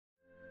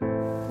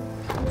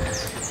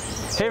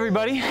Hey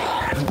everybody,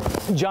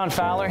 John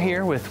Fowler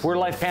here with Word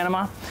Life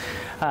Panama.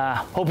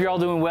 Hope you're all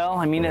doing well.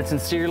 I mean that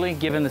sincerely,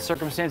 given the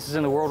circumstances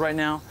in the world right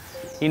now.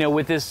 You know,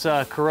 with this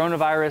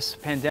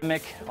coronavirus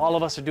pandemic, all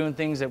of us are doing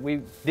things that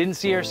we didn't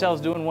see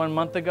ourselves doing 1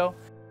 month ago.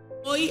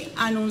 Hoy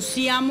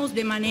anunciamos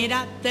de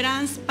manera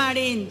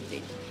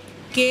transparente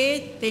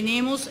que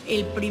tenemos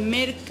el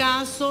primer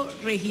caso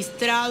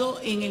registrado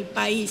en el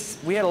país.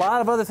 We had a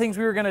lot of other things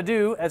we were going to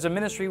do as a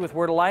ministry with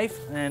Word of Life,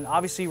 and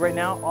obviously right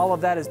now all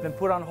of that has been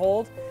put on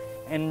hold,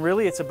 and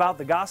really it's about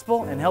the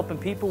gospel and helping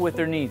people with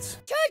their needs.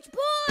 Church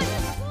boys!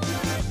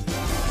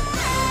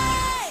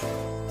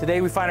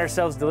 Today we find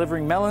ourselves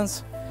delivering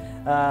melons.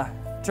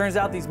 Turns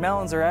out these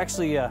melons are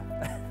actually a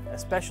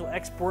special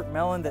export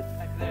melon that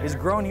is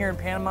grown here in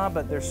Panama,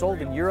 but they're sold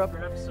in Europe.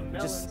 It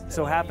just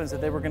so happens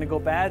that they were going to go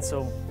bad,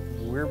 so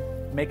we're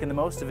making the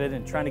most of it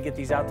and trying to get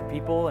these out to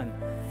people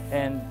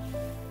and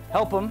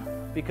help them,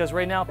 because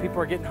right now people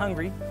are getting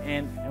hungry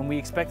and we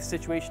expect the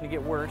situation to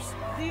get worse.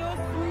 Dios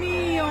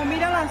mío,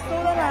 mira la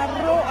soda de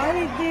arroz.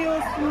 Ay,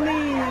 Dios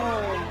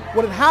mío.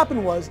 What had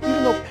happened was,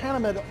 even though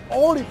Panama had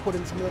already put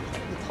in some of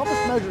the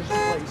toughest measures in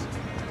place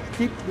to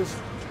keep this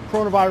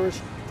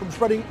coronavirus from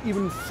spreading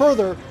even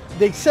further,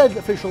 they said,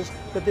 officials,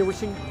 that they were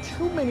seeing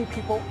too many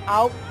people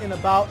out and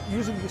about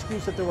using the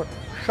excuse that they were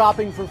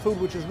shopping for food,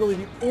 which is really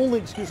the only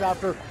excuse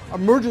after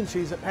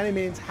emergencies that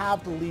Panamanians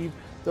have to leave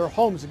their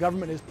homes. The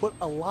government has put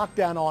a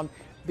lockdown on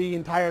the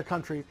entire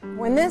country.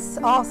 When this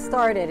all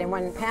started and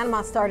when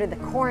Panama started the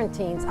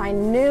quarantines, I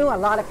knew a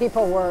lot of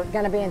people were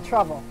going to be in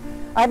trouble.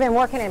 I've been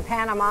working in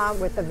Panama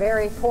with the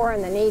very poor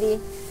and the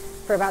needy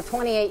for about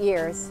 28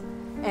 years.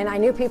 And I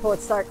knew people would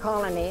start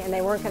calling me and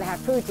they weren't going to have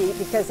food to eat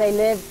because they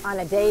live on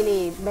a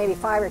daily, maybe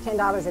 $5 or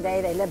 $10 a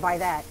day. They live by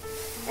that.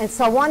 And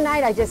so one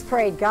night I just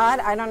prayed, God,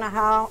 I don't know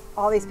how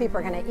all these people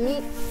are going to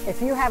eat.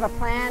 If you have a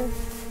plan,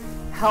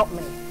 help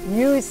me,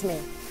 use me.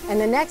 And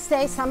the next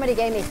day somebody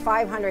gave me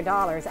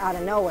 $500 out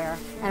of nowhere.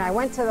 And I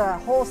went to the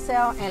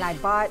wholesale and I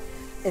bought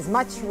as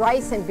much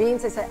rice and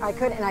beans as I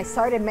could. And I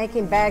started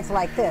making bags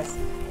like this.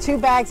 2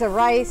 bags of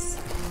rice,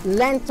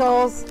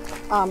 lentils,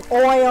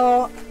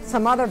 oil,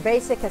 some other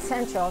basic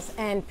essentials,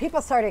 and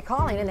people started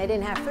calling and they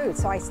didn't have food.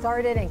 So I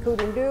started in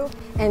Kudundu,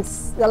 and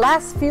the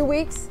last few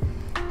weeks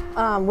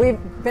we've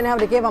been able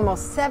to give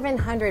almost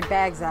 700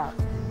 bags out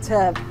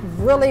to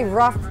really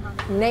rough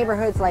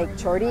neighborhoods like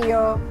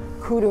Chorillo,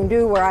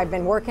 Kudundu, where I've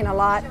been working a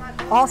lot.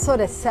 Also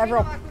to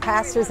several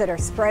pastors that are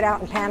spread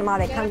out in Panama.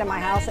 They come to my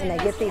house and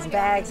they get these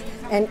bags,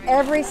 and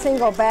every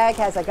single bag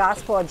has a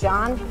Gospel of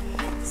John.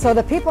 So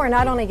the people are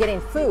not only getting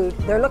food,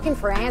 they're looking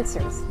for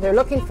answers. They're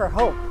looking for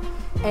hope.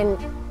 And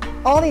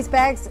all these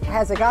bags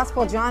has a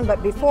Gospel of John,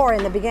 but before,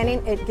 in the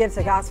beginning, it gives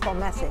a gospel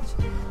message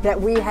that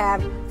we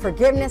have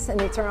forgiveness and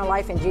eternal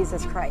life in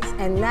Jesus Christ.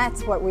 And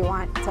that's what we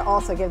want to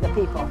also give the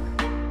people.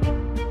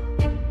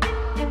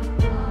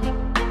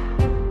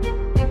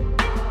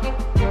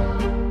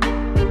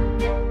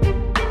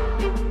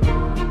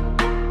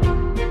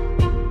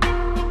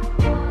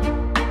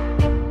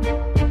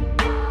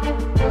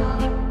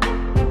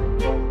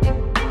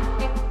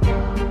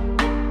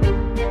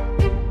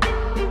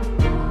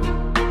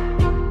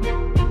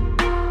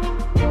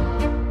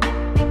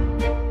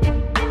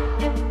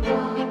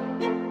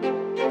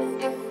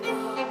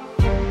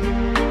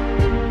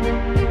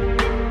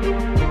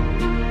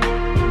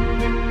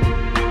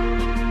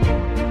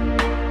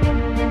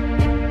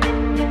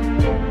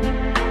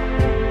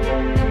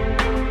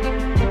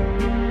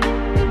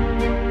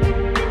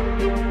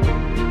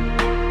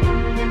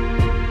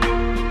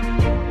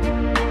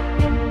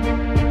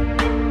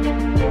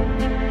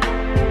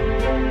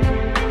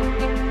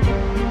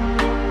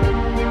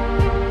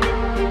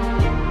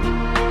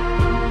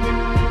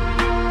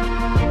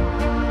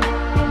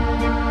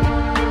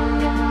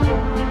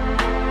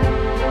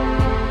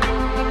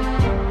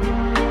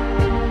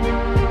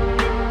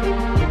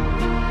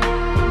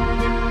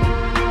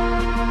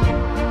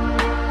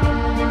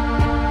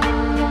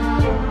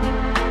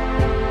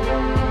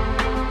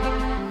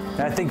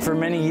 I think for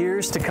many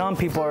years to come,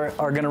 people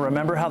are going to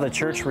remember how the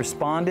church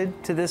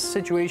responded to this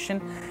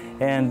situation,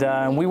 and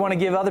we want to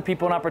give other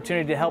people an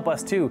opportunity to help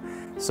us too.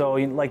 So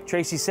like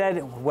Tracy said,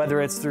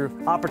 whether it's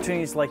through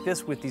opportunities like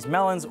this with these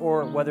melons,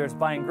 or whether it's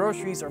buying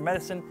groceries or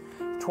medicine,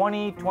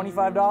 $20,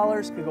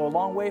 $25 could go a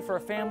long way for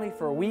a family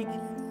for a week.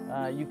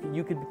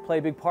 You could play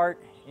a big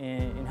part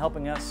in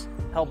helping us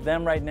help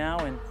them right now,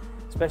 and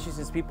especially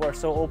since people are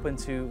so open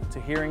to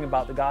hearing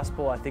about the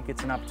gospel, I think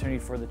it's an opportunity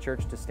for the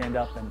church to stand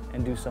up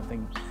and do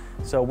something.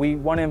 So we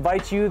want to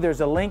invite you.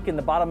 There's a link in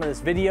the bottom of this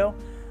video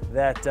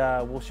that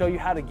will show you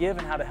how to give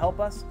and how to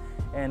help us.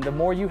 And the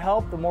more you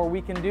help, the more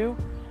we can do.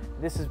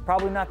 This is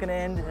probably not going to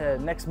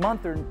end next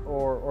month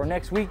or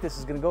next week. This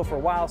is going to go for a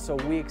while, so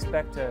we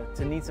expect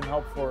to need some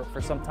help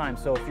for some time.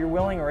 So if you're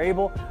willing or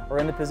able or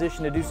in the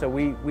position to do so,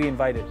 we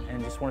invite it.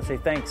 And just want to say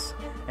thanks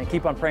and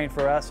keep on praying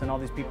for us and all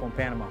these people in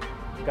Panama.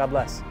 God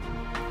bless.